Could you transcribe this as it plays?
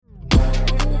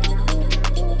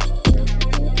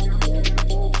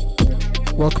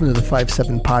Welcome to the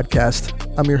 5-7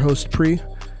 podcast. I'm your host, Pri,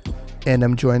 and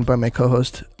I'm joined by my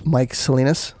co-host, Mike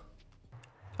Salinas.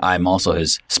 I'm also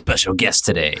his special guest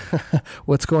today.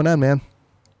 What's going on, man?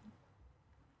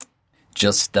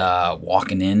 Just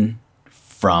walking in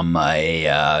from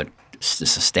just a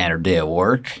standard day of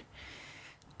work.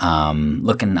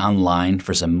 Looking online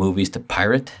for some movies to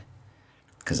pirate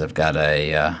because I've got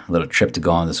a little trip to go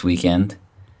on this weekend.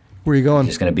 Where are you going?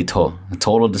 Just going to be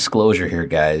total disclosure here,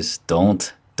 guys.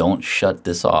 Don't shut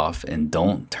this off and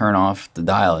don't turn off the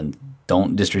dial and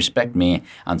don't disrespect me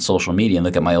on social media and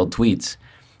look at my old tweets.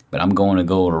 But I'm going to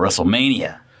go to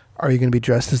WrestleMania. Are you going to be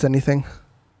dressed as anything?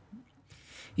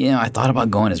 You know, I thought about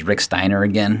going as Rick Steiner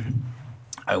again.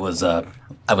 I was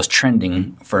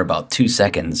trending for about 2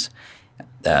 seconds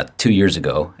 2 years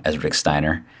ago as Rick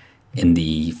Steiner in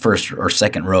the first or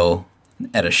second row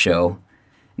at a show.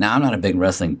 Now, I'm not a big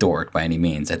wrestling dork by any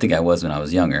means. I think I was when I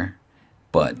was younger,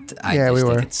 but I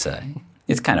think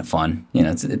it's kind of fun. You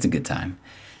know, it's a good time.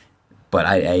 But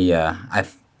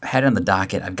I've had it on the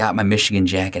docket. I've got my Michigan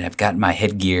jacket. I've got my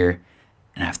headgear,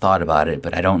 and I've thought about it,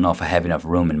 but I don't know if I have enough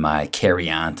room in my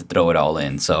carry-on to throw it all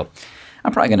in. So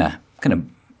I'm probably gonna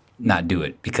not do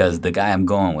it because the guy I'm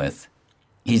going with,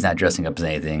 he's not dressing up as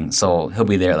anything. So he'll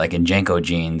be there like in Janko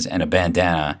jeans and a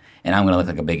bandana, and I'm going to look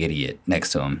like a big idiot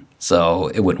next to him. So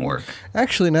it wouldn't work.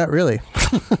 Actually, not really.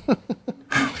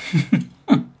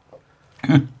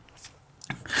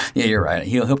 Yeah, you're right.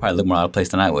 He'll probably look more out of place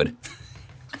than I would.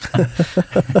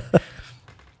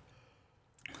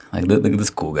 Like, look at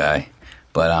this cool guy.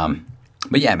 But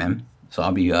yeah, man. So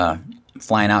I'll be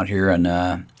flying out here, and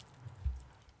I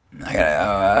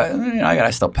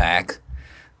gotta still pack.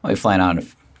 I'll be flying out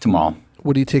tomorrow.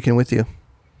 What are you taking with you?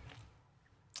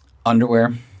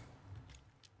 Underwear.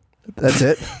 That's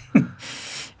it?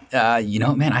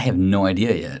 Man, I have no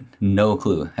idea yet. No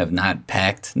clue. Have not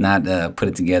packed, not put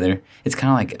it together. It's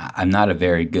kind of like I'm not a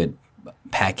very good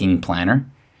packing planner.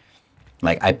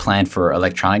 Like, I plan for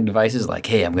electronic devices. Like,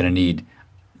 hey, I'm going to need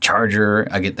charger.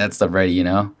 I get that stuff ready,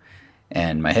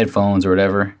 and my headphones or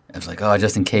whatever. I was like,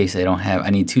 just in case I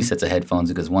need 2 sets of headphones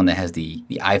because one that has the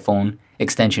iPhone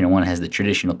extension and one has the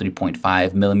traditional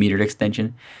 3.5 millimeter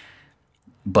extension.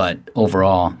 But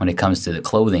overall, when it comes to the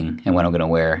clothing and what I'm going to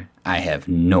wear, I have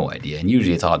no idea. And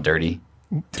usually it's all dirty.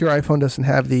 Your iPhone doesn't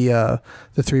have the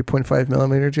 3.5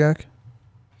 millimeter jack?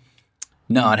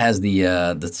 No, it has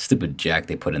the stupid jack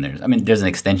they put in there. I mean, there's an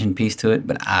extension piece to it,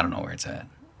 but I don't know where it's at.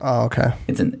 Oh, okay.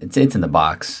 It's in the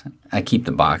box. I keep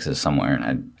the boxes somewhere,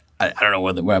 and I don't know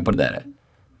where I put that at.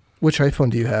 Which iPhone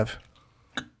do you have?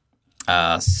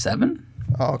 7.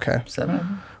 Oh, okay.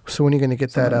 7. So when are you going to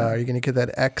get that? Are you going to get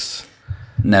that X?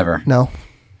 Never. No.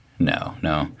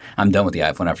 I'm done with the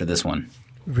iPhone after this one.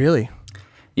 Really?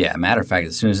 Yeah. Matter of fact,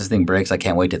 as soon as this thing breaks, I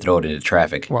can't wait to throw it into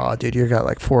traffic. Wow, dude, you got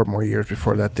like 4 more years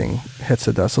before that thing hits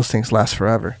the dust. Those things last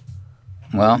forever.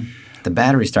 Well, the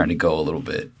battery's starting to go a little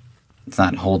bit. It's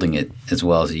not holding it as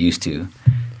well as it used to.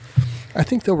 I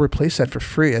think they'll replace that for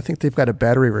free. I think they've got a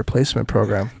battery replacement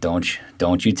program.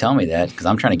 Don't you tell me that, because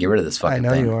I'm trying to get rid of this fucking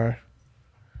thing. I know you are.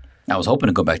 I was hoping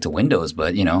to go back to Windows,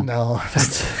 but No,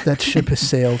 that ship has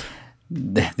sailed.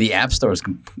 The App Store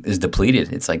is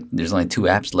depleted. It's like there's only 2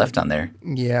 apps left on there.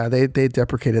 Yeah, they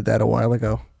deprecated that a while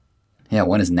ago. Yeah,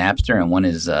 one is Napster and one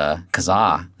is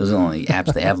Kazaa. Those are the only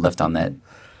apps they have left on that.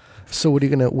 So what are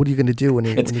you gonna do when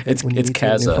you need to get a new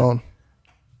phone?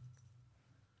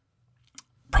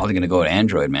 Probably gonna go with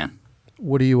Android, man.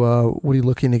 What are you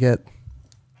looking to get?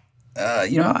 I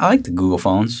like the Google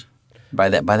phones. By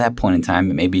that point in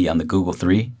time, it may be on the Google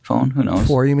 3 phone. Who knows?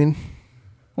 4, you mean?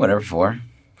 Whatever, 4.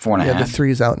 4.5. Yeah, the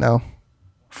 3's out now.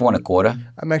 4.25.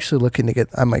 I'm actually looking to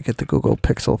I might get the Google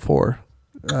Pixel 4.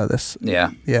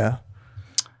 Yeah. Yeah.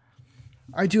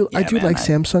 I do like man,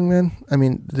 Samsung, man. I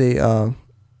mean, they the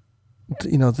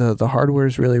hardware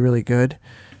is really, really good.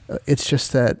 It's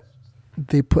just that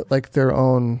they put like their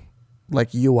own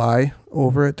like UI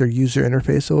over it, their user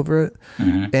interface over it.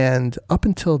 Mm-hmm. And up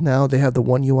until now, they have the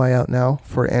One UI out now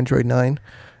for Android 9,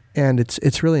 and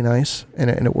it's really nice and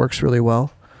it works really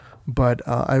well. But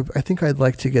I think I'd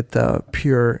like to get the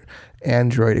pure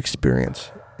Android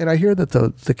experience. And I hear that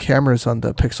the cameras on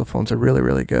the Pixel phones are really,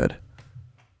 really good.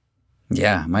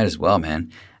 Yeah, might as well,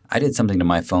 man. I did something to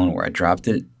my phone where I dropped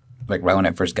it, like right when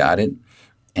I first got it,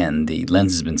 and the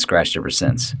lens has been scratched ever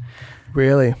since.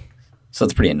 Really? So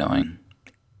it's pretty annoying.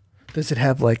 Does it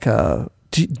have like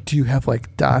do you have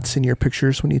like dots in your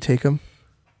pictures when you take them?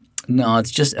 No, it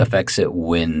just affects it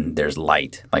when there's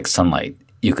light, like sunlight.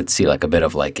 You could see like a bit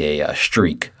of like a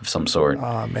streak of some sort.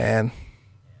 Oh, man.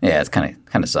 Yeah, it's kind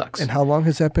of sucks. And how long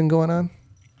has that been going on?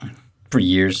 For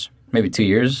years. maybe 2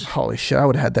 years. Holy shit! I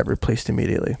would have had that replaced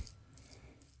immediately.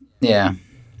 Yeah,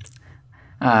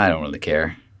 I don't really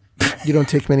care. You don't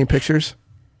take many pictures?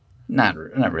 Not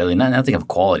really. Nothing of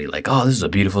quality. Like, oh, this is a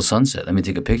beautiful sunset. Let me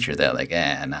take a picture of that. Like,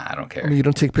 nah, I don't care. I mean, you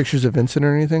don't take pictures of Vincent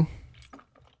or anything?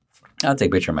 I'll take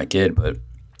a picture of my kid, but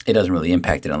it doesn't really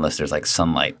impact it unless there's like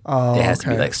sunlight. Oh, it has to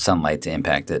be like sunlight to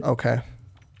impact it. Okay.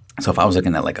 So if I was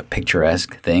looking at like a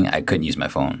picturesque thing, I couldn't use my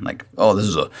phone. Like, oh, this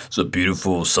is a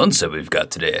beautiful sunset we've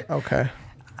got today. Okay.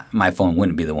 My phone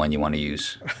wouldn't be the one you want to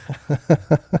use.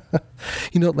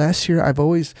 Last year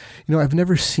I've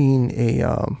never seen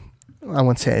I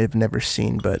won't say I've never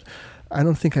seen, but I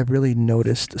don't think I've really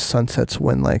noticed sunsets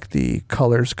when like the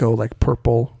colors go like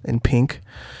purple and pink.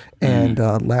 And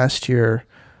last year,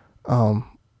 I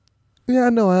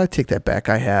take that back.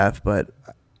 I have, but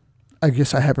I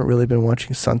guess I haven't really been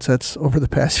watching sunsets over the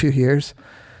past few years.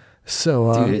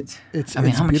 So, dude,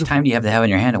 how much time do you have to have in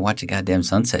your hand to watch a goddamn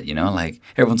sunset? Like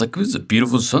everyone's like, "This is a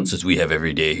beautiful sunset we have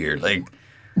every day here." Like,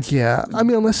 yeah, I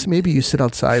mean, unless maybe you sit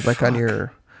outside, like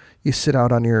you sit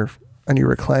out on your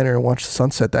recliner and watch the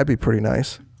sunset. That'd be pretty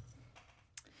nice.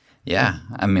 Yeah,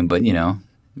 I mean, but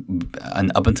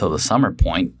up until the summer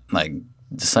point, like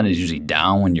the sun is usually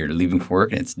down when you're leaving for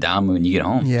work, and it's down when you get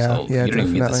home. Yeah, so you don't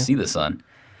even get to see the sun.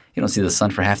 You don't see the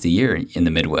sun for half the year in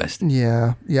the Midwest.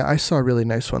 Yeah. I saw a really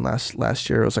nice one last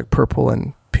year. It was like purple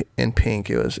and pink.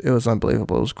 It was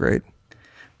unbelievable. It was great.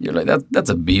 You're like that's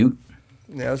a beaut.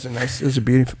 Yeah, it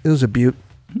was a beaut.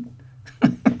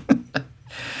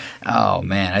 Oh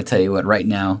man, I tell you what. Right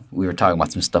now, we were talking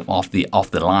about some stuff off the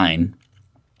line.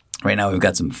 Right now, we've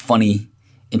got some funny,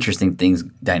 interesting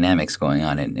dynamics going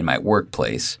on in my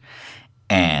workplace,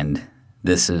 and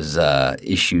this is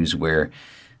issues where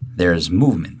there's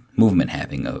movement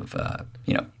happening of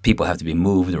people have to be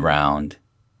moved around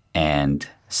and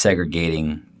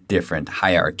segregating different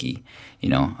hierarchy.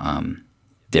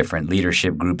 Different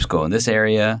leadership groups go in this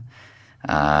area,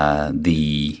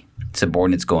 the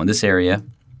subordinates go in this area,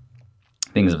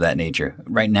 things of that nature.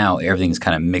 Right now, everything's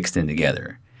kind of mixed in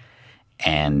together.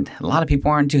 And a lot of people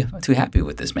aren't too happy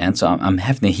with this, man. So I'm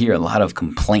having to hear a lot of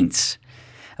complaints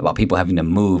about people having to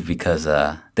move because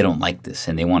they don't like this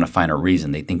and they want to find a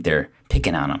reason. They think they're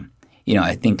picking on them.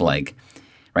 I think like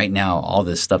right now, all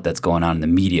this stuff that's going on in the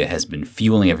media has been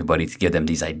fueling everybody to give them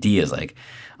these ideas like,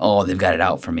 oh, they've got it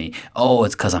out for me. Oh,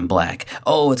 it's because I'm black.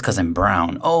 Oh, it's because I'm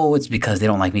brown. Oh, it's because they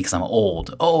don't like me because I'm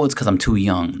old. Oh, it's because I'm too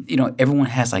young. Everyone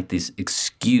has like this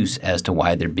excuse as to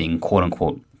why they're being quote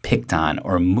unquote picked on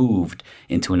or moved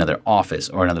into another office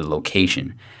or another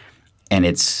location. And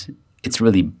it's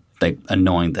really like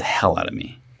annoying the hell out of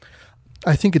me.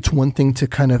 I think it's one thing to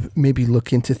kind of maybe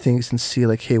look into things and see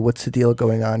like, hey, what's the deal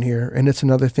going on here? And it's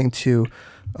another thing to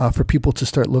for people to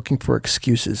start looking for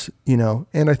excuses,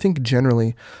 And I think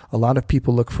generally a lot of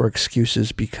people look for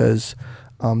excuses because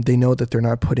they know that they're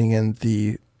not putting in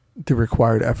the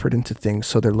required effort into things.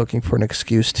 So they're looking for an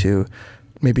excuse to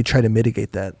maybe try to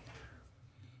mitigate that.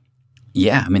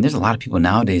 Yeah, I mean, there's a lot of people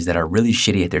nowadays that are really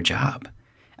shitty at their job.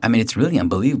 I mean, it's really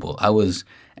unbelievable. I was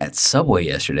at Subway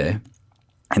yesterday,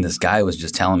 and this guy was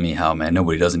just telling me how, man,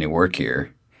 nobody does any work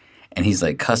here. And he's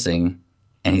like cussing,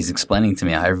 and he's explaining to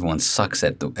me how everyone sucks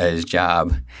at his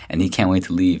job, and he can't wait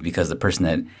to leave because the person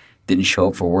that didn't show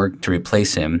up for work to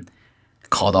replace him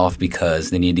called off because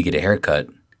they needed to get a haircut.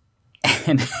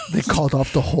 And they called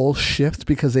off the whole shift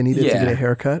because they needed to get a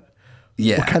haircut?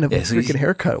 Yeah. What kind of a freaking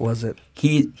haircut was it?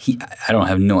 I don't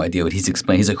have no idea what he's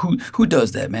explaining. He's like, who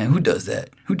does that, man? Who does that?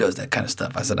 Who does that kind of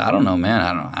stuff? I said, I don't know, man.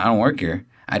 I don't work here.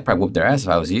 I'd probably whoop their ass if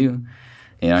I was you.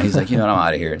 He's like, I'm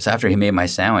out of here. So after he made my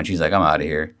sandwich, he's like, I'm out of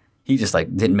here. He just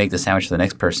like didn't make the sandwich for the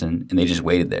next person, and they just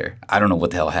waited there. I don't know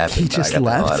what the hell happened. He just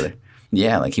left?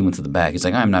 Yeah, like he went to the back. He's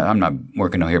like, I'm not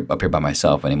working up here by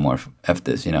myself anymore. F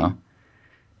this,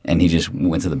 And he just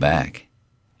went to the back.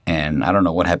 And I don't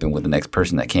know what happened with the next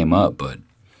person that came up, but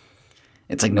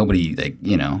it's like nobody, like,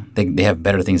 they have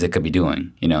better things they could be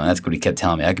doing. And that's what he kept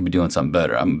telling me. I could be doing something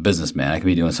better. I'm a businessman. I could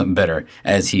be doing something better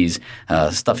as he's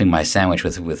stuffing my sandwich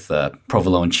with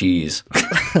provolone cheese.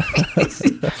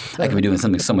 I could be doing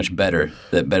something so much better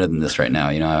than this right now.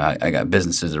 I got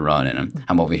businesses to run, and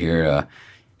I'm over here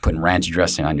putting ranch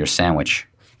dressing on your sandwich.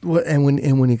 Well, and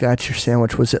when you got your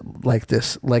sandwich, was it like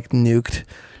this, like nuked,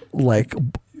 like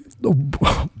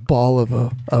ball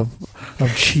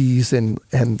of cheese and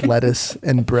lettuce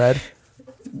and bread?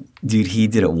 Dude, he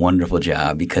did a wonderful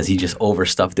job because he just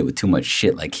overstuffed it with too much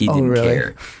shit. Like he didn't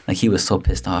care. Like he was so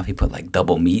pissed off. He put like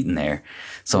double meat in there.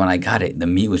 So when I got it, the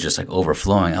meat was just like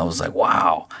overflowing. I was like,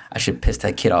 wow, I should piss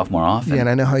that kid off more often. Yeah, and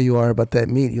I know how you are about that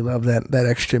meat. You love that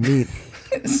extra meat.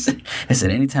 I said,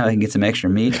 anytime I can get some extra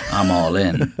meat, I'm all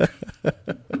in.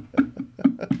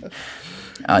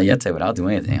 Yeah, I'll tell you what, I'll do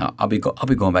anything. I'll be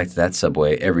going back to that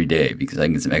Subway every day because I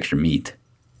can get some extra meat.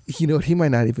 You know what? He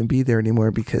might not even be there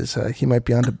anymore because he might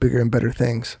be on to bigger and better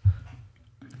things.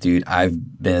 Dude,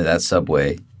 I've been at that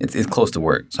Subway. It's close to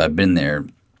work, so I've been there.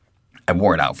 I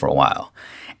wore it out for a while,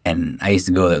 and I used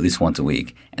to go there at least once a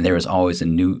week, and there was always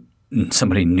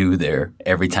somebody new there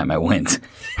every time I went.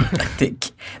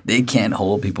 Like they can't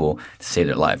hold people to save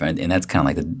their life, and that's kind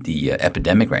of like the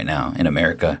epidemic right now in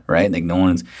America, right? Like no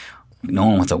one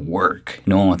wants to work,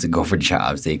 no one wants to go for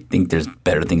jobs. They think there's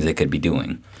better things they could be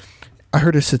doing. I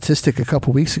heard a statistic a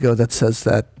couple weeks ago that says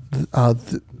that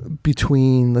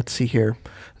between, let's see here,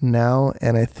 now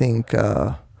and I think,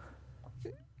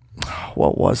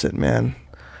 what was it, man?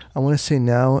 I want to say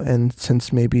now and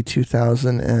since maybe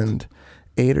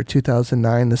 2008 or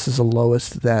 2009, this is the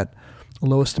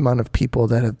lowest amount of people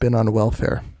that have been on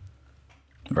welfare.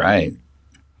 Right.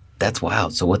 That's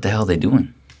wild. So what the hell are they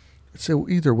doing? So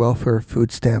either welfare or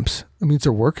food stamps. It means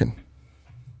they're working.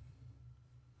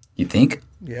 You think?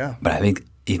 Yeah. But I think,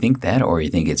 you think that, or you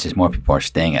think it's just more people are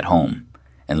staying at home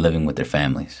and living with their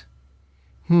families?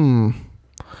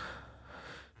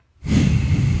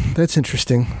 That's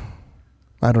interesting.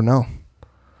 I don't know.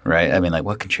 Right? I mean, like,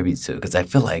 what contributes to it? Because I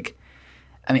feel like,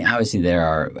 I mean, obviously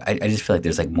I just feel like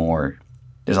there's a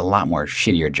lot more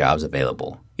shittier jobs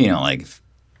available. You know, like, if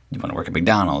you want to work at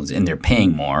McDonald's and they're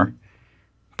paying more,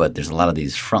 but there's a lot of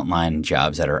these frontline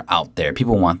jobs that are out there.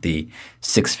 People want the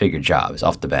six-figure jobs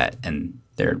off the bat, and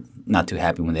they're not too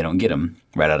happy when they don't get them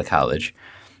right out of college.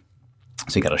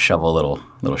 So you got to shovel a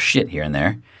little shit here and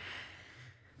there.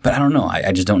 But I don't know.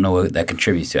 I just don't know what that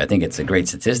contributes to. I think it's a great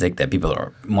statistic that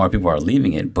more people are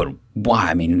leaving it. But why?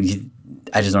 I mean,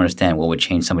 I just don't understand what would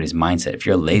change somebody's mindset. If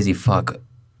you're a lazy fuck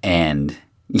and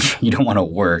you don't want to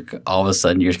work, all of a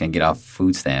sudden you're just going to get off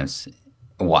food stamps.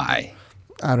 Why?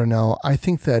 I don't know. I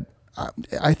think that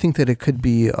it could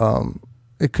be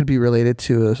related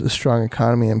to a strong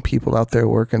economy and people out there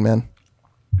working, man.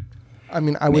 I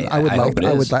mean, I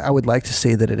would like to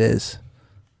say that it is.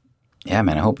 Yeah,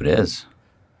 man. I hope it is.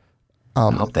 I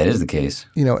hope that is the case.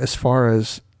 You know, as far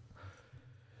as,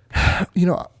 you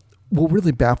know, what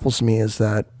really baffles me is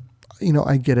that, you know,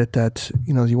 I get it that,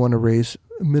 you know, you want to raise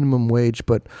minimum wage,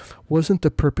 but wasn't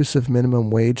the purpose of minimum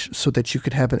wage so that you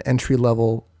could have an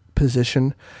entry-level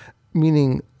position?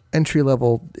 Meaning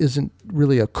entry-level isn't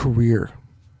really a career.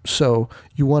 So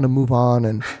you want to move on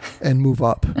and move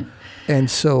up.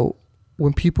 And so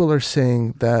when people are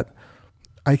saying that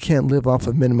I can't live off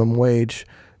of minimum wage,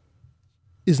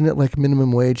 isn't it like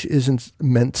minimum wage isn't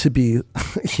meant to be,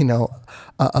 you know,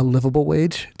 a livable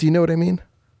wage? Do you know what I mean?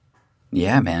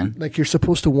 Yeah, man. Like you're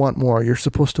supposed to want more. You're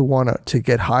supposed to want to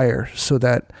get higher so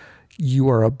that you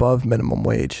are above minimum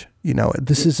wage. You know,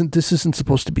 this isn't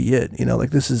supposed to be it. You know,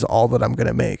 like this is all that I'm going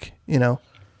to make, you know?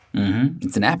 Mm-hmm.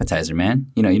 It's an appetizer,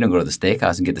 man. You know, you don't go to the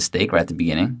steakhouse and get the steak right at the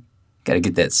beginning. Got to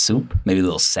get that soup, maybe a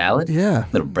little salad. Yeah.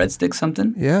 Little breadstick,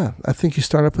 something. Yeah. I think you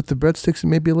start up with the breadsticks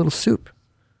and maybe a little soup.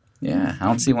 Yeah, I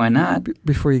don't see why not.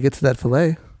 Before you get to that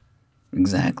filet.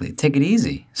 Exactly. Take it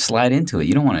easy. Slide into it.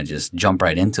 You don't want to just jump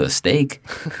right into a steak.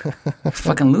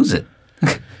 Fucking lose it.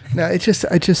 No, I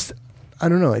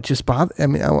don't know. It just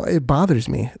it bothers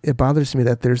me. It bothers me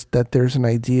that there's an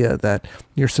idea that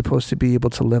you're supposed to be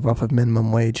able to live off of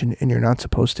minimum wage and you're not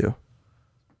supposed to.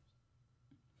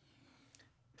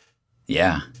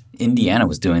 Yeah. Indiana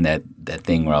was doing that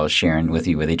thing where I was sharing with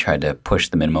you where they tried to push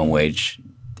the minimum wage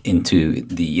into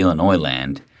the Illinois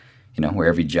land, you know, where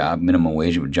every job minimum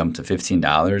wage would jump to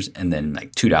 $15 and then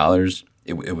like $2,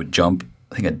 it would jump,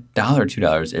 I think $1 or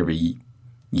 $2 every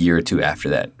year or two after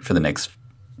that for the next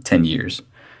 10 years.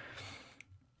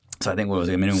 So I think what was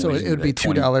the minimum wage? So it would be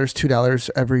 $2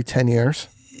 every 10 years?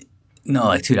 No,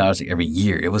 like $2 every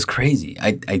year. It was crazy.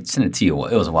 I sent it to you.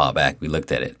 It was a while back. We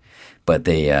looked at it. But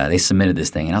they submitted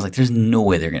this thing, and I was like, there's no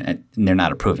way they're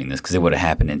not approving this because it would have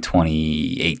happened in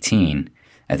 2018.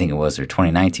 I think it was, or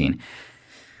 2019.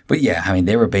 But yeah, I mean,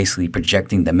 they were basically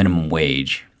projecting the minimum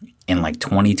wage in like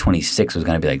 2026 was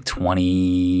going to be like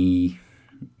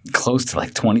close to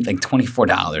like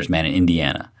 $24, man, in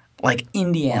Indiana. Like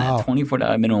Indiana, wow.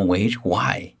 $24 minimum wage?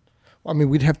 Why? Well, I mean,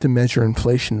 we'd have to measure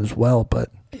inflation as well, but...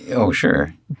 Oh,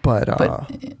 sure. But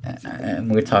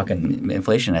we're talking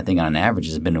inflation, I think, on average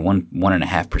has been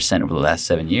 1.5% over the last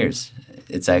 7 years.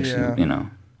 It's actually, you know,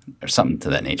 or something to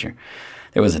that nature.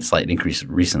 There was a slight increase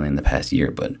recently in the past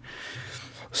year, but...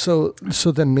 So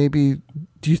then maybe,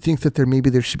 do you think that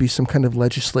there should be some kind of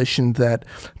legislation that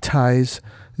ties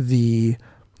the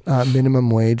minimum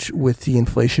wage with the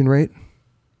inflation rate?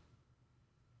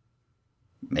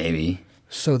 Maybe.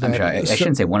 So that I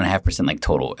shouldn't say 1.5% like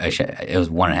total. It was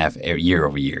 1.5 year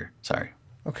over year. Sorry.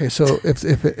 Okay, so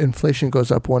if inflation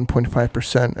goes up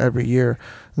 1.5% every year,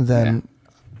 then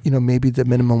maybe the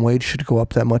minimum wage should go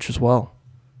up that much as well.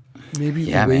 Maybe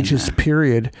the wages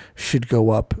period should go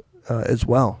up as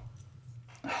well.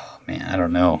 Oh man, I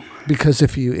don't know. Because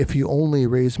if you only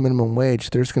raise minimum wage,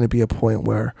 there's going to be a point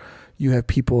where you have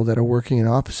people that are working in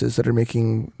offices that are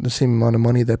making the same amount of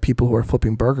money that people who are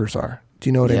flipping burgers are. Do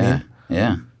you know what I mean?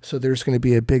 Yeah. So there's going to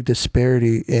be a big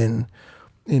disparity in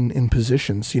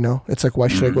positions. It's like, why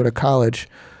should I go to college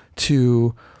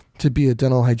to be a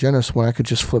dental hygienist when I could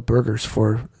just flip burgers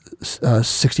for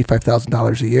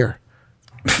 $65,000 a year?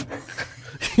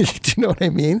 Do you know what I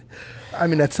mean? I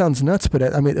mean, that sounds nuts, but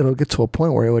it'll get to a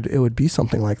point where it would be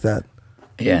something like that.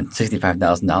 Yeah, and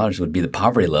 $65,000 would be the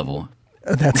poverty level.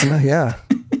 That's enough, yeah.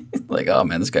 Like, oh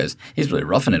man, he's really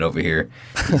roughing it over here.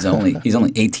 He's only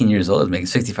 18 years old, making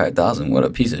 $65,000. What a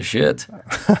piece of shit.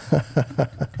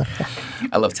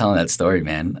 I love telling that story,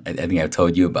 man. I think I've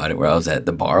told you about it, where I was at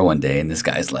the bar one day and this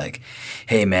guy's like,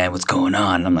 "Hey man, what's going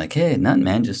on?" And I'm like, "Hey, nothing,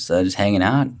 man. Just hanging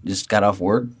out. Just got off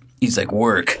work." He's like,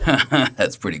 "Work?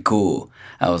 That's pretty cool."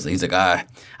 He's like, I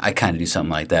kind of do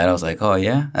something like that. I was like, "Oh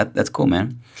yeah, that's cool,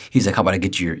 man." He's like, "How about I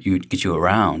get you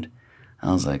around?"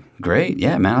 I was like, "Great,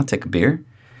 yeah, man. I'll take a beer."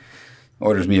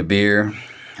 Orders me a beer.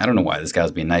 I don't know why this guy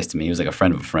was being nice to me. He was like a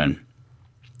friend of a friend.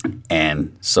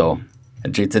 And so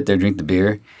I sit there, drink the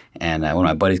beer, and one of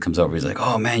my buddies comes over. He's like,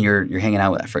 "Oh man, you're hanging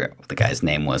out with," I forgot what the guy's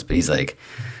name was, but he's like,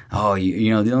 "Oh,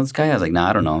 you know this guy?" I was like, "No,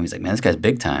 I don't know him." He's like, "Man, this guy's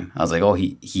big time." I was like, "Oh,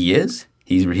 he is?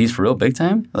 He's for real big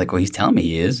time?" Like, well, he's telling me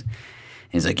he is.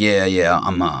 He's like, "Yeah,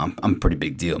 I'm a pretty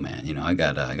big deal, man. I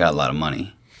got a lot of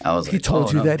money." I was like, He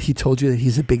told you that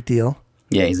he's a big deal?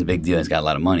 Yeah, he's a big deal. He's got a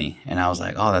lot of money. And I was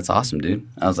like, "Oh, that's awesome, dude."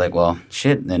 I was like, "Well,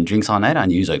 shit, then drinks all night on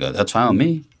you." He's like, "Oh, that's fine with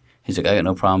me." He's like, "I got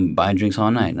no problem buying drinks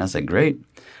all night." And I was like, "Great.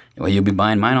 Well, you'll be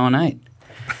buying mine all night."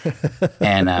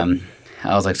 And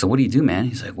I was like, "So what do you do, man?"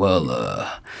 He's like, "Well,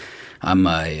 I'm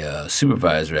a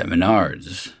supervisor at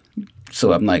Menards.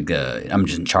 So I'm like, I'm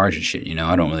just in charge of shit,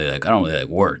 I don't really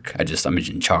work. I'm just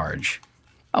in charge."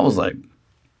 I was like,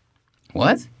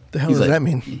 "What? The hell does that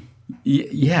mean?"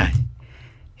 Yeah.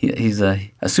 He's a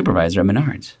supervisor at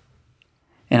Menards.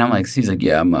 And I'm like, he's like,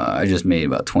 "Yeah, I just made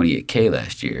about $28K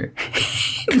last year."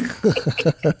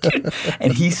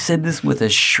 And he said this with a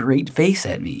straight face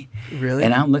at me. Really?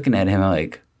 And I'm looking at him, I'm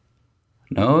like,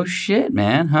 "No shit,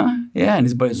 man, huh?" Yeah. And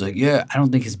his buddy's like, "Yeah." I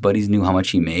don't think his buddies knew how much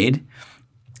he made.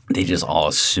 They just all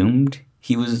assumed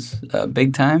he was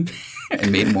big time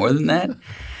and made more than that.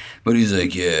 But he's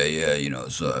like, yeah,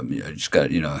 so I just got,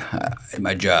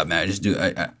 my job, man, I just do,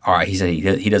 all right, he said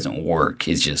he doesn't work.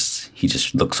 He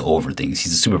just looks over things.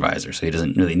 He's a supervisor, so he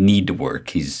doesn't really need to work.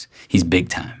 He's big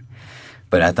time.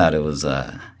 But I thought it was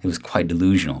quite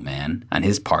delusional, man, on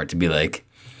his part to be like,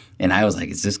 and I was like,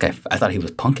 is this guy, I thought he was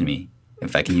punking me,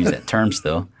 if I can use that term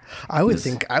still. I would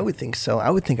think so. I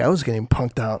would think I was getting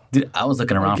punked out. Dude, I was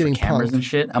looking around for cameras and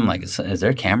shit. I'm like, is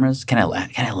there cameras? Can I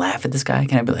laugh at this guy?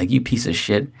 Can I be like, "You piece of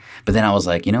shit"? But then I was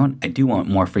like, you know what? I do want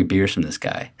more free beers from this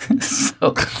guy.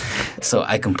 so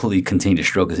I completely continued to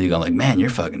stroke his ego. I'm like, "Man, you're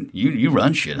fucking, you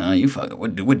run shit, huh? You fucking,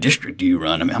 what district do you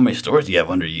run? I mean, how many stores do you have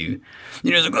under you?"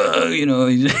 He's like,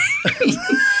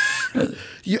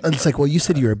 It's like, well, you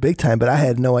said you were big time, but I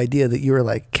had no idea that you were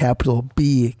like capital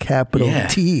B, capital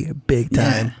T, big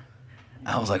time. Yeah.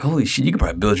 I was like, "Holy shit, you could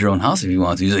probably build your own house if you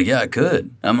want to." He's like, "Yeah, I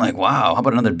could." I'm like, "Wow, how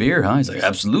about another beer, huh?" He's like,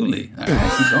 "Absolutely." All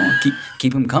right, keep going.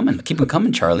 Keep them coming. Keep them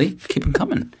coming, Charlie. Keep them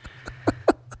coming.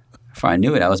 Before I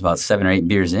knew it, I was about 7 or 8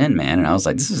 beers in, man, and I was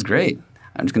like, "This is great.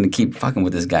 I'm just going to keep fucking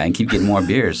with this guy and keep getting more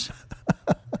beers."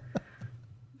 By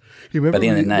the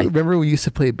end of the night. Remember we used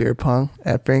to play beer pong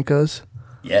at Franco's?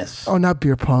 Yes. Oh, not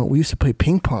beer pong. We used to play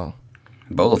ping pong.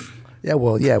 Both. Yeah,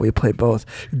 well, yeah, we played both.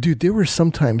 Dude, there were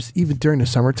sometimes, even during the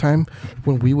summertime,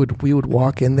 when we would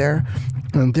walk in there,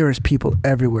 and there was people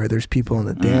everywhere. There's people on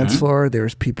the dance floor.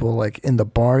 There's people like in the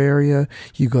bar area.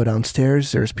 You go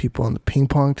downstairs, there's people on the ping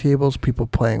pong tables, people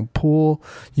playing pool.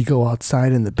 You go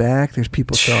outside in the back, there's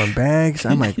people throwing bags.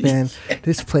 I'm like, man,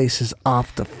 this place is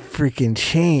off the freaking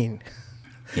chain.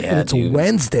 Yeah, and it's a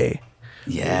Wednesday.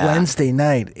 Yeah. Wednesday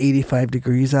night, 85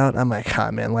 degrees out. I'm like,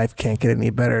 man, life can't get any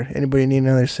better. Anybody need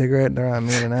another cigarette? They're on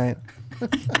me tonight.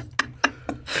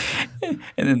 And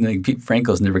then like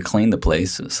Franco's never cleaned the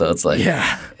place, so it's like,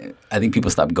 yeah. I think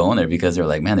people stopped going there because they're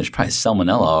like, "Man, there's probably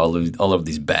salmonella all over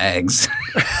these bags."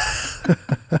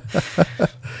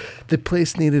 The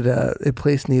place needed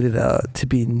to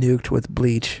be nuked with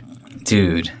bleach.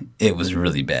 Dude, it was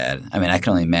really bad. I mean, I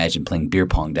can only imagine playing beer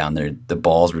pong down there. The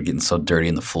balls were getting so dirty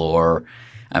on the floor.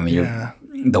 I mean,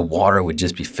 the water would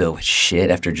just be filled with shit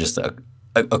after just a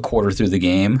quarter through the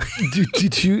game.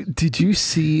 Did you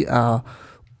see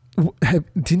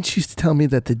Didn't you tell me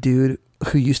that the dude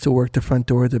who used to work the front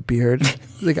door with the beard,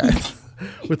 the guy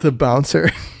with the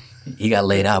bouncer, he got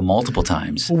laid out multiple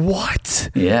times. What?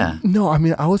 Yeah. No, I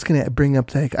mean, I was going to bring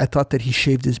up that I thought that he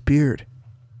shaved his beard.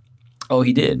 Oh,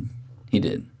 he did. He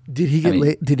did. Did he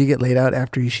get laid out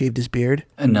after he shaved his beard?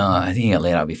 No, I think he got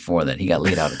laid out before that. He got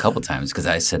laid out a couple times because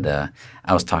I said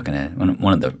I was talking to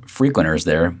one of the frequenters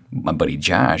there, my buddy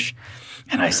Josh,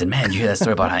 and I said, "Man, did you hear that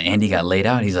story about how Andy got laid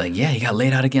out?" He's like, "Yeah, he got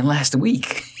laid out again last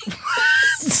week."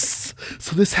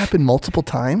 So this happened multiple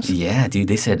times? Yeah, dude.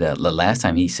 They said the last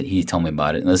time he told me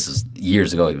about it, and this is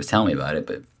years ago. He was telling me about it,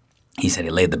 but he said he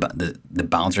laid the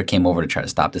bouncer came over to try to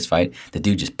stop this fight. The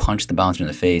dude just punched the bouncer in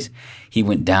the face. He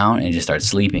went down and just started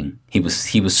sleeping. He was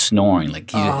snoring.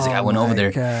 Like he's like, I went over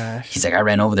there. Gosh. He's like, I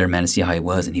ran over there, man, to see how he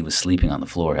was, and he was sleeping on the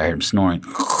floor. I heard him snoring.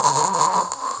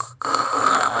 Oh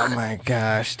my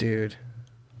gosh, dude.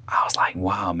 I was like,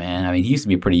 wow, man. I mean, he used to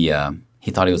be pretty.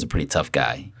 He thought he was a pretty tough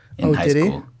guy in high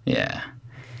school. Yeah,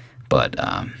 but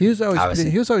he was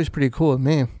always pretty cool with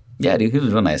me. Yeah, dude, he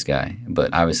was a real nice guy.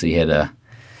 But obviously, he had a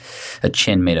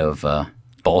chin made of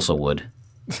balsa wood.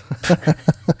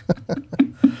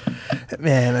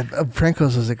 Man,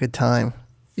 Franco's was a good time.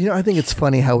 You know, I think it's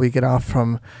funny how we get off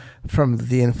from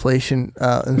the inflation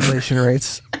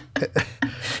rates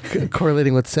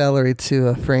correlating with salary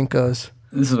to Franco's.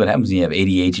 This is what happens when you have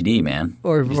ADHD, man.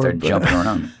 You start jumping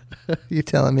around. You're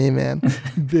telling me, man.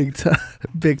 Big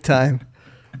time.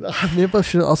 Maybe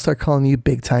I'll start calling you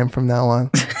Big Time from now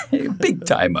on. Big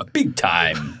time.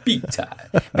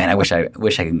 Man, I wish I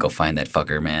could go find that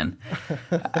fucker, man.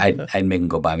 I'd make him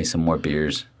go buy me some more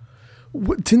beers.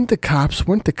 Weren't the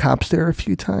cops there a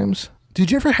few times?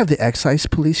 Did you ever have the excise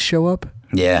police show up?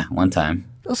 Yeah, one time.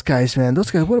 Those guys,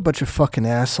 what a bunch of fucking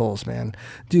assholes, man.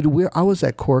 Dude, I was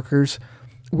at Corkers.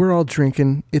 We're all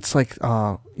drinking. It's like,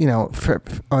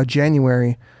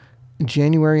 January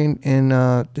in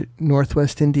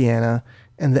Northwest Indiana,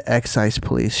 and the excise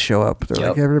police show up. They're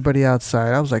like, everybody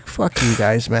outside. I was like, fuck you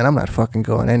guys, man. I'm not fucking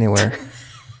going anywhere.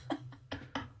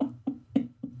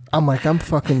 I'm like,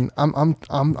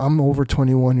 I'm over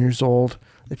 21 years old.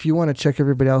 If you want to check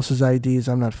everybody else's IDs,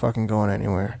 I'm not fucking going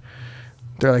anywhere.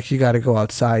 They're like, you got to go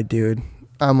outside, dude.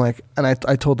 I'm like, and I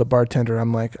told the bartender,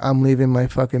 I'm like, I'm leaving my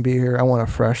fucking beer here. I want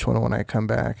a fresh one when I come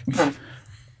back.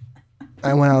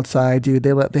 I went outside, dude.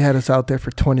 They had us out there for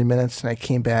 20 minutes, and I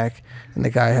came back, and the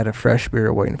guy had a fresh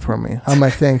beer waiting for me. I'm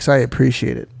like, thanks, I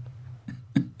appreciate it.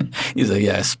 He's like,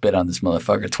 yeah, I spit on this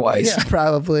motherfucker twice. Yeah,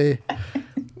 probably.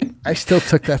 I still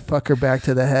took that fucker back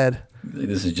to the head.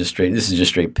 This is just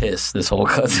straight piss. This whole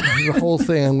cut. The whole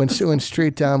thing went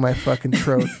straight down my fucking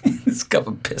throat. This cup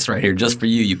of piss right here, just for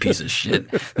you, you piece of shit.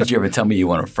 Did you ever tell me you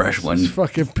want a fresh one? This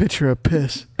fucking pitcher of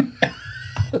piss.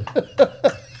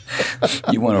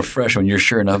 You want a fresh one? You're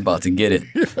sure enough about to get it.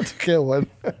 You're about to get one.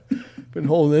 Been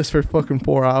holding this for fucking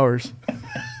 4 hours.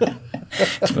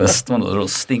 It's one of the little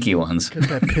stinky ones. Get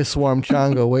that piss warm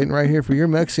chongo waiting right here for your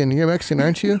Mexican. You're Mexican,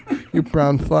 aren't you? You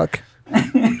brown fuck.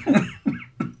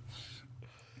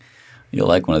 You'll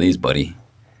like one of these, buddy.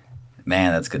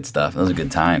 Man, that's good stuff. Those are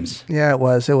good times. Yeah, it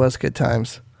was. It was good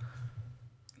times.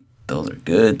 Those are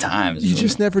good times. You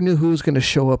just never knew who was going to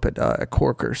show up at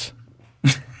Corkers.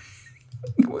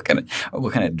 What kind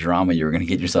of drama you were going to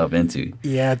get yourself into?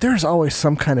 Yeah, there's always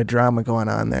some kind of drama going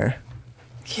on there.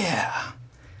 Yeah.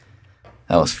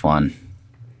 That was fun.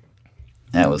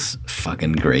 That was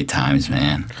fucking great times,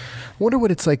 man. I wonder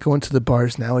what it's like going to the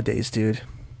bars nowadays, dude.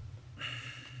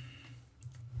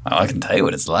 Well, I can tell you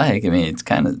what it's like. I mean, it's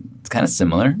kind of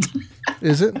similar.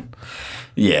 Is it?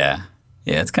 Yeah,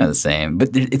 it's kind of the same. But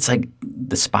it's like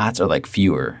the spots are like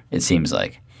fewer. It seems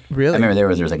like. Really? I remember there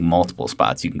was like multiple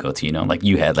spots you can go to. You know, like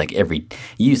you had like you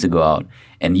used to go out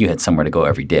and you had somewhere to go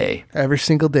every day. Every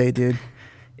single day, dude.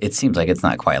 It seems like it's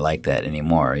not quite like that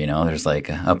anymore. You know, there's like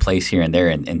a place here and there,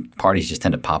 and parties just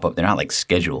tend to pop up. They're not like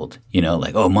scheduled. You know,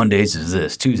 like, oh, Mondays is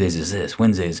this, Tuesdays is this,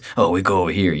 Wednesdays, oh, we go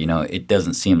over here. You know, it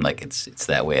doesn't seem like it's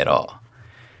that way at all.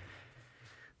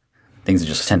 Things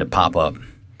just tend to pop up.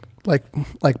 Like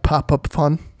pop-up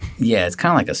fun? Yeah, it's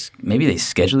kind of like maybe they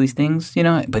schedule these things, you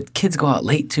know, but kids go out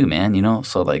late too, man, you know?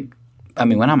 So, like, I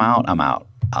mean, when I'm out.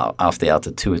 I'll stay out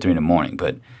till 2 or 3 in the morning,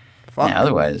 but man,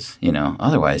 otherwise,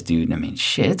 dude, I mean,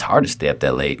 shit, it's hard to stay up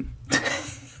that late.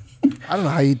 I don't know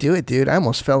how you do it, dude. I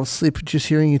almost fell asleep just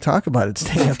hearing you talk about it,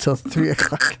 staying up till 3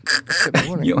 o'clock in the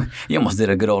morning. You almost did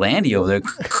a good old Andy over there.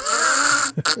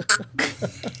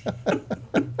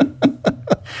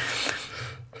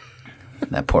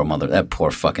 That poor mother, that poor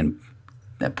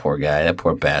guy, that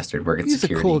poor bastard working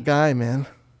security. He's a cool guy, man.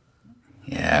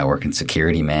 Yeah, working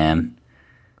security, man.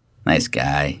 Nice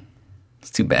guy.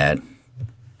 It's too bad.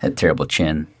 Had terrible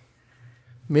chin.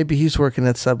 Maybe he's working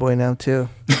at Subway now too.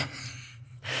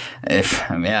 I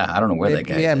don't know where that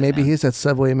guy is. Yeah, maybe he's at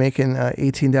Subway making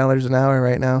 $18 an hour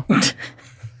right now.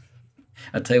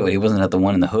 I'll tell you what, he wasn't at the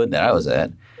one in the hood that I was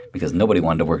at because nobody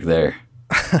wanted to work there.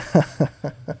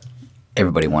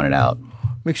 Everybody wanted out.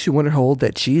 Makes you wonder how old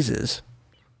that cheese is.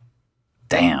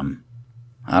 Damn.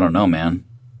 I don't know, man.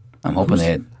 I'm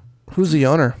hoping Who's the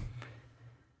owner?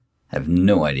 I have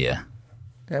no idea.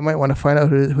 I might want to find out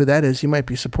who that is. He might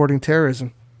be supporting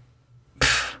terrorism.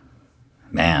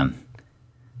 Man.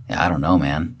 Yeah, I don't know,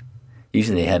 man.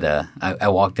 Usually they had I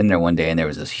walked in there one day and there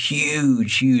was this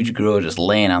huge girl just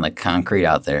laying on the concrete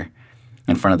out there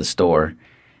in front of the store,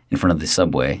 in front of the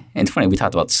Subway. And it's funny, we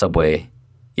talked about the Subway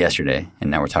yesterday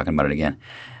and now we're talking about it again.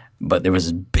 But there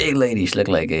was this big lady, she looked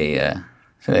like a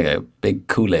big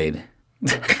Kool-Aid.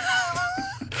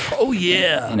 Oh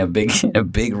yeah. In a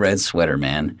big red sweater,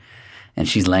 man. And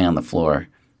she's laying on the floor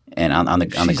and on the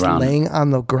ground. She's laying on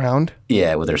the ground?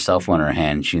 Yeah, with her cell phone in her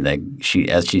hand.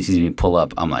 As she sees me pull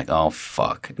up, I'm like, oh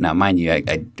fuck. Now mind you,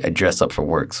 I dress up for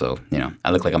work, so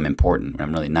I look like I'm important, but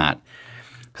I'm really not.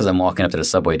 Because I'm walking up to the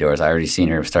Subway doors, I already seen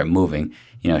her start moving.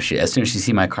 As soon as she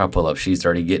see my car pull up, she's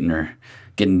already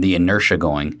getting the inertia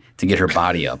going to get her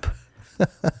body up. By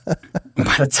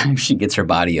the time she gets her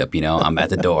body up, I'm at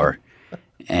the door.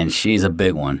 And she's a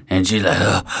big one. And she's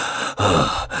like,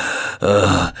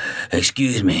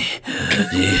 excuse me,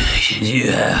 do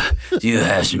you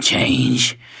have some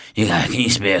change? Can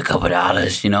you spare a couple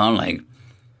dollars? I'm like,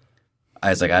 I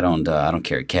was like, I don't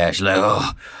carry cash. She's like,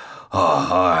 oh, all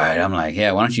right. I'm like,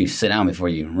 yeah, why don't you sit down before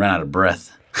you run out of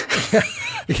breath?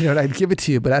 I'd give it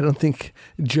to you, but I don't think,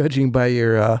 judging by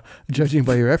your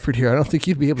effort here, I don't think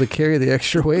you'd be able to carry the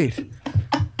extra weight.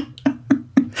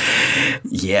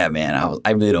 Yeah, man,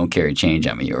 I really don't carry change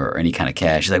on me or any kind of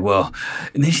cash. She's like, well,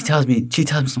 and then she tells me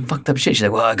some fucked up shit. She's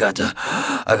like, well, I got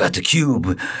the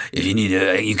cube. If you need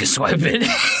you can swipe it.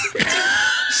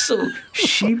 So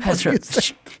she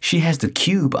has the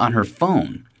cube on her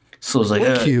phone. So it's like,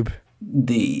 what cube?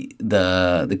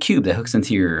 The cube that hooks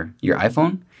into your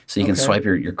iPhone, so you can swipe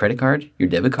your credit card, your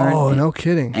debit card. Oh, no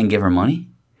kidding! And give her money.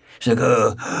 She's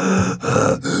like,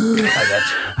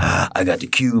 I got the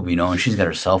cube, and she's got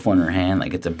her cell phone in her hand,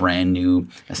 like it's a brand new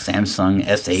Samsung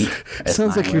S8.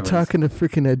 Sounds like you're talking to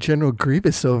freaking General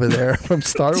Grievous over there from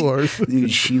Star Wars. Dude,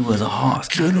 she was a hoss.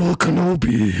 General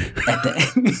Kenobi.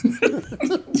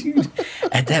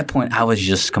 At that point, I was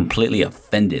just completely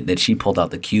offended that she pulled out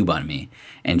the cube on me.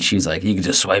 And she's like, you could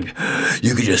just swipe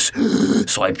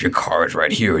your cards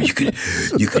right here. You could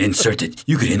insert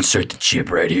the chip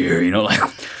right here. Like,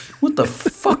 what the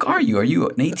fuck are you? Are you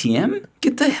an ATM?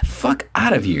 Get the fuck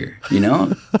out of here.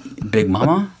 Big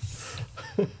mama.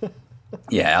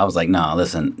 Yeah, I was like, no,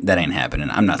 listen, that ain't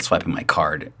happening. I'm not swiping my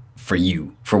card for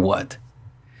you. For what?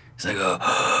 He's like,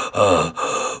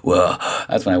 well,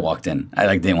 that's when I walked in.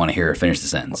 I didn't want to hear her finish the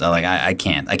sentence. I was like, I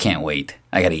can't wait.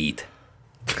 I gotta eat.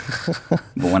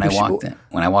 But when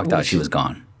I walked out, she was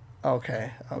gone.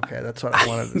 Okay, that's what I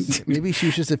wanted to see. Maybe she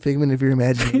was just a figment of your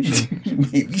imagination.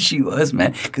 Maybe she was,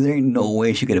 man, because there ain't no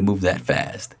way she could have moved that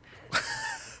fast.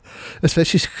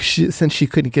 Especially since she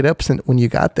couldn't get up when you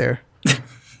got there.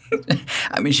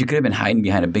 I mean, she could have been hiding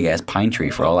behind a big-ass pine tree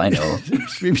for all I know.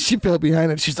 Maybe she fell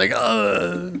behind it. She's like,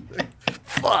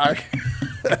 fuck.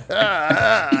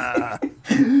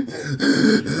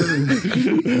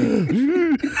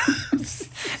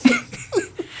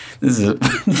 This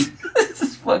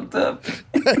is fucked up.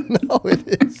 I know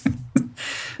it is.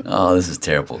 Oh, this is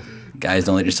terrible. Guys,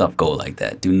 don't let yourself go like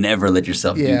that. Do never let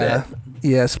yourself do that.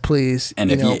 Yes, please.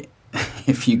 And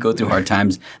if you go through hard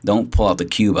times, don't pull out the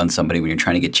cube on somebody when you're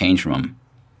trying to get change from them.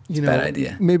 It's a bad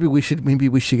idea. Maybe we should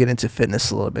get into fitness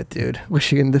a little bit, dude. We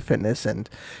should get into fitness, and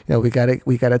we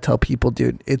gotta tell people,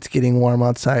 dude, it's getting warm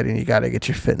outside, and you gotta get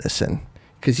your fitness in,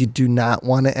 because you do not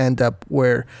want to end up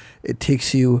where it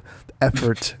takes you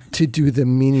effort to do the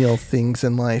menial things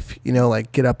in life.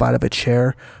 Like get up out of a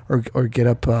chair, or get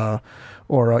up,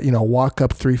 or walk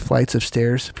up 3 flights of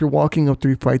stairs. If you're walking up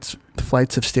 3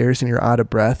 flights of stairs and you're out of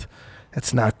breath,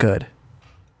 that's not good.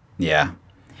 Yeah.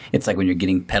 It's like when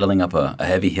you're pedaling up a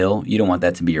heavy hill, you don't want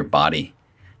that to be your body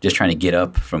just trying to get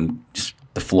up from just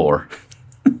the floor.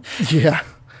 Yeah.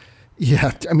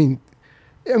 I mean,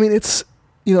 it's,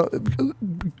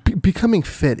 becoming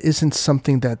fit isn't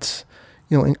something that's,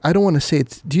 I don't want to say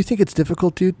do you think it's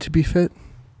difficult, dude, to be fit?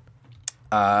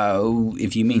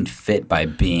 If you mean fit by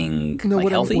being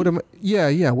healthy?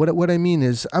 What I mean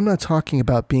is, I'm not talking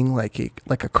about being like a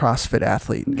CrossFit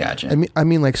athlete. Gotcha. I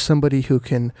mean like somebody who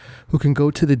can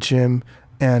go to the gym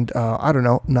and I don't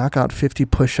know, knock out 50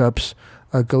 push-ups,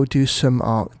 go do some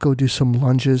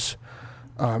lunges,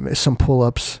 some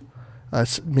pull-ups,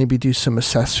 maybe do some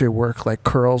accessory work like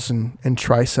curls and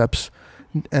triceps,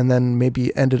 and then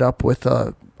maybe end it up with,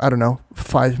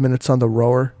 5 minutes on the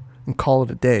rower and call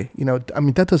it a day. I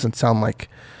mean, that doesn't sound like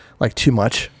too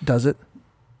much, does it?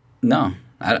 No.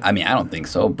 I mean, I don't think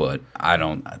so, but I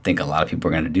think a lot of people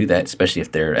are going to do that, especially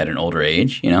if they're at an older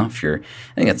age. I think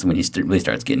that's when you really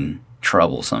starts getting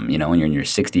troublesome. When you're in your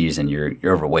 60s and you're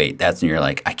overweight, that's when you're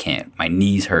like, I can't. My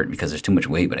knees hurt because there's too much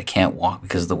weight, but I can't walk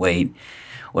because of the weight.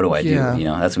 What do I do?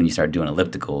 That's when you start doing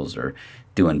ellipticals or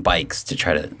doing bikes to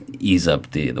try to ease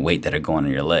up the weight that are going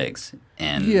on your legs.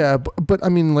 And yeah, but I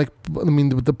mean,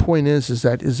 the point is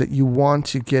that you want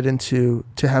to get to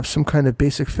have some kind of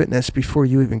basic fitness before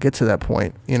you even get to that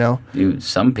point. Dude,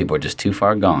 some people are just too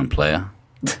far gone, playa.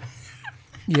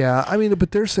 Yeah, I mean,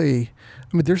 but there's a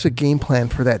game plan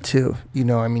for that too. You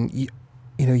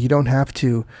don't have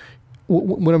to.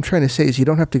 What I'm trying to say is you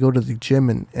don't have to go to the gym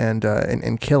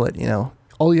and kill it.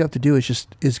 All you have to do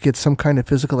is get some kind of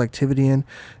physical activity in,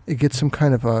 get some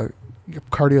kind of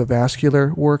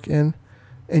cardiovascular work in,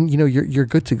 and you're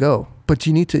good to go. But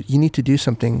you need to do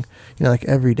something, like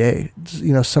every day,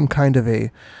 some kind of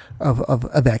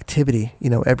of activity,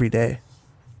 every day.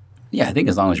 Yeah, I think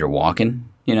as long as you're walking,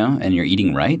 and you're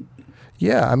eating right.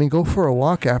 Yeah, I mean, go for a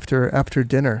walk after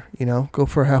dinner. Go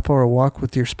for a half-hour walk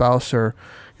with your spouse or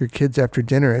your kids after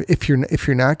dinner. If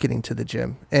you're not getting to the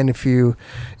gym, and if you're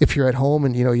at home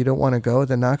and you don't want to go,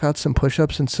 then knock out some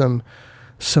push-ups and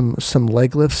some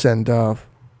leg lifts and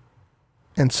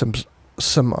some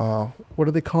what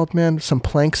are they called, man? Some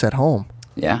planks at home.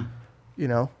 Yeah.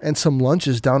 And some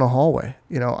lunges down a hallway.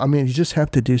 I mean, you just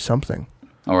have to do something.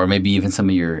 Or maybe even some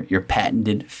of your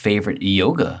patented favorite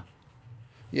yoga.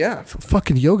 Yeah,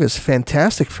 fucking yoga is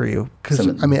fantastic for you because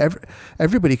I mean,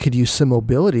 everybody could use some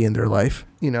mobility in their life.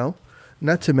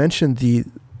 Not to mention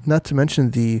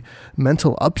the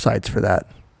mental upsides for that.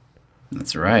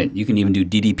 That's right. You can even do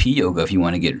DDP yoga if you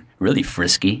want to get really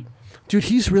frisky. Dude,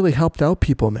 he's really helped out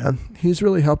people, man. He's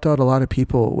really helped out a lot of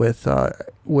people with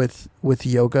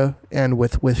yoga and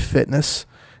with fitness.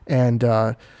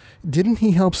 And didn't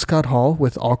he help Scott Hall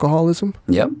with alcoholism?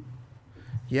 Yep.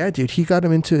 Yeah, dude, he got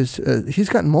him into his. He's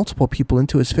gotten multiple people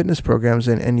into his fitness programs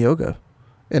and yoga,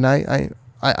 and I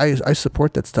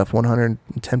support that stuff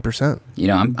 110%.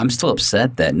 I'm still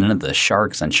upset that none of the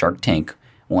sharks on Shark Tank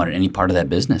wanted any part of that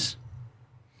business.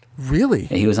 Really?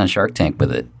 Yeah, he was on Shark Tank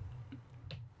with it,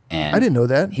 and I didn't know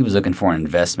that. He was looking for an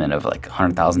investment of like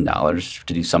 $100,000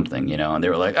 to do something, and they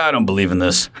were like, I don't believe in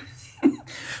this.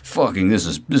 Fucking this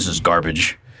is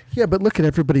garbage. Yeah, but look at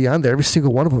everybody on there. Every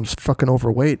single one of them's fucking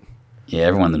overweight. Yeah,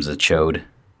 every one of them's a chode.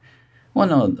 Well,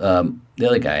 no, the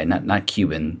other guy, not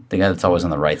Cuban, the guy that's always on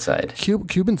the right side.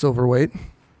 Cuban's overweight.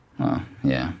 Oh,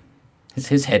 yeah.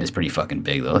 His head is pretty fucking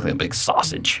big, though. Looks like a big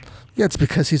sausage. Yeah, it's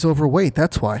because he's overweight.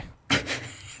 That's why.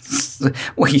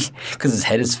 Wait, because his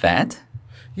head is fat?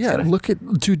 Yeah, look at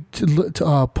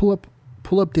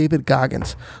pull up David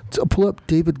Goggins. Pull up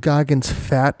David Goggins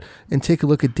fat and take a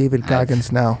look at David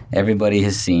Goggins now. Everybody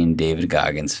has seen David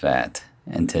Goggins fat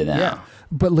until now. Yeah.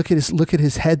 But look at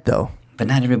his head though. But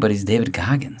not everybody's David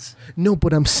Goggins. No,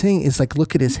 but I'm saying is like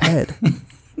look at his head.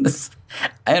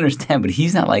 I understand, but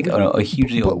he's not like a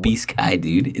hugely obese guy,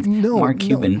 dude. It's Mark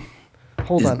Cuban.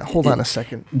 Hold on a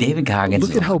second. David Goggins.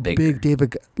 Look at how big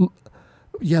David.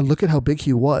 Yeah, look at how big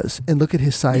he was, and look at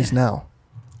his size now.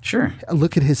 Sure.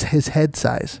 Look at his head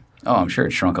size. Oh, I'm sure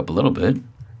it shrunk up a little bit.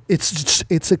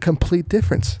 It's a complete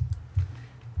difference.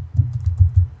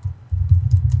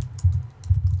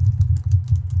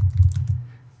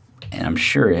 And I'm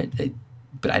sure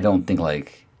but I don't think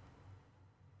like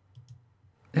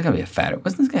there's gotta be a fatter.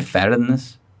 Wasn't this guy fatter than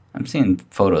this? I'm seeing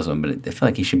photos of him, but I feel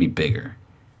like he should be bigger.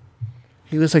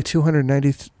 He was like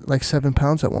 297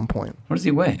 pounds at one point. What does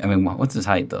he weigh? I mean, what's his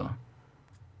height though?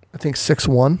 I think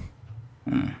 6'1".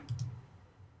 Yeah,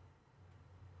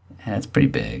 that's pretty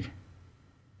big.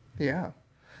 Yeah,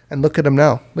 and look at him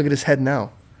now. Look at his head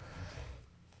now.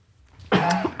 Do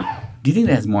you think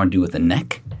that has more to do with the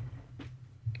neck?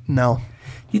 No.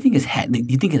 Do you think his hat? Do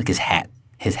you think like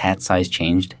his hat size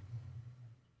changed?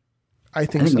 I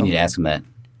think so. We need to ask him that.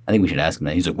 I think we should ask him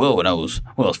that. He's like, well, when I was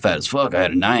fat as fuck, I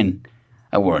had a 9.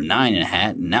 I wore a 9 in a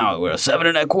hat, and now I wear a 7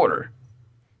 1/4.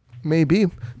 Maybe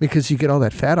because you get all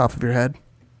that fat off of your head.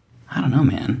 I don't know,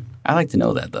 man. I like to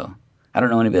know that though. I don't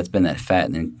know anybody that's been that fat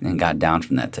and got down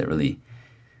from that to really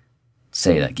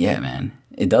say like, yeah, man,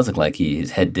 it does look like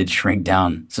his head did shrink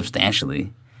down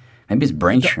substantially. Maybe his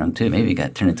brain shrunk too. Maybe he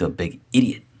got turned into a big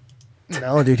idiot.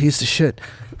 No, dude, he's the shit.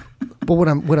 But what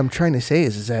I'm trying to say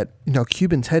is that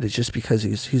Cuban's head is just because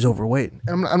he's overweight.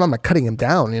 And I'm not cutting him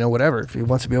down, whatever. If he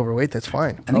wants to be overweight, that's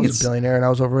fine. If I was a billionaire and I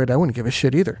was overweight, I wouldn't give a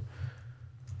shit either.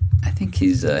 I think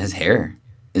his hair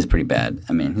is pretty bad.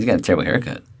 I mean, he's got a terrible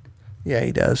haircut. Yeah,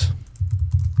 he does.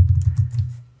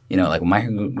 Like when my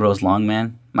hair grows long,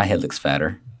 man, my head looks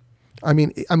fatter. I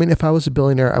mean, if I was a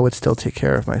billionaire, I would still take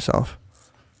care of myself.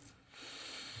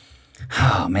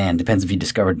 Oh man, depends if you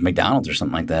discovered McDonald's or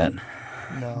something like that.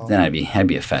 No. Then I'd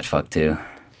be a fat fuck too.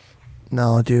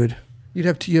 No, dude.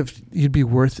 You'd be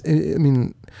worth. I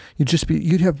mean,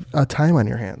 you'd have time on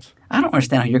your hands. I don't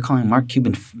understand how you're calling Mark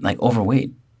Cuban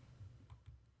overweight.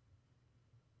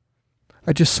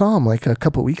 I just saw him like a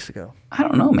couple weeks ago. I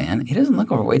don't know, man. He doesn't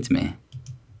look overweight to me.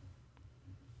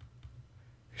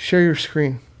 Share your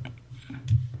screen.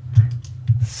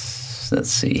 Let's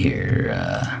see here.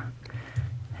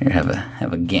 Here,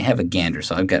 have a gander.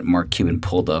 So I've got Mark Cuban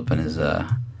pulled up, and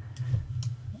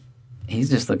he's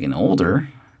just looking older,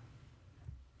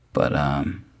 but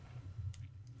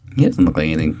he doesn't look like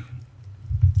anything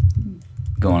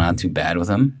going on too bad with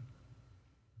him.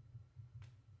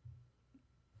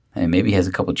 Hey, maybe he has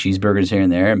a couple cheeseburgers here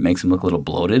and there. It makes him look a little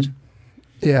bloated.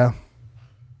 Yeah.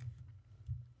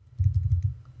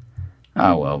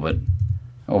 Oh well, but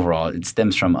overall, it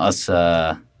stems from us.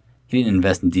 He didn't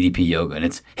invest in DDP yoga, and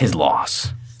it's his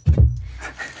loss.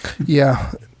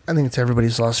 Yeah, I think it's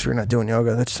everybody's loss if you're not doing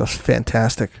yoga. That's just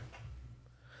fantastic.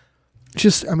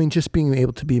 Just being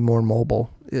able to be more mobile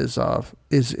is a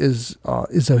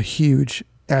huge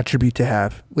attribute to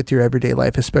have with your everyday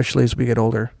life, especially as we get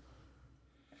older.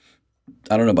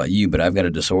 I don't know about you, but I've got a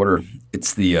disorder.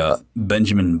 It's the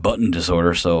Benjamin Button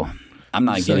disorder. So I'm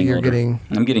not getting older.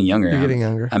 I'm getting younger. You're getting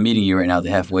younger. I'm meeting you right now at the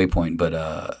halfway point,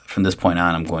 but from this point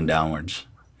on, I'm going downwards.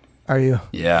 Are you?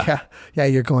 Yeah. Yeah,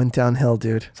 you're going downhill,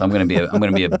 dude. So I'm gonna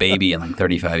be a baby in like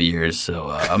 35 years. So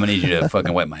I'm gonna need you to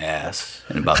fucking wipe my ass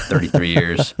in about 33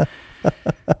 years.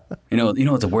 You know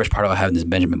what the worst part about having this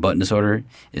Benjamin Button disorder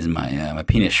is my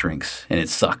penis shrinks and it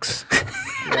sucks.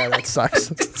 Yeah, that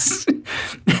sucks.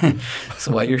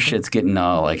 So while your shit's getting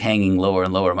all like hanging lower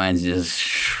and lower, mine's just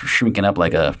shrinking up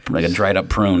like a dried up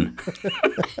prune.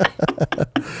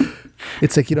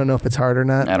 It's like you don't know if it's hard or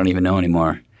not. I don't even know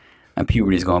anymore. My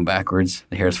puberty's going backwards.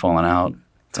 The hair's falling out.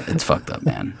 It's fucked up,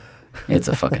 man. It's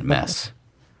a fucking mess.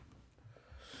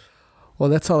 Well,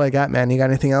 that's all I got, man. You got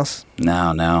anything else?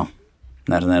 No.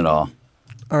 Nothing at all.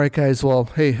 All right, guys. Well,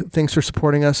 hey, thanks for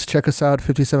supporting us. Check us out,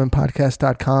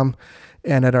 57podcast.com,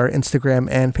 and at our Instagram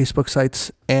and Facebook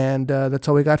sites. And that's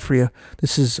all we got for you.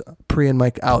 This is Pri and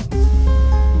Mike out.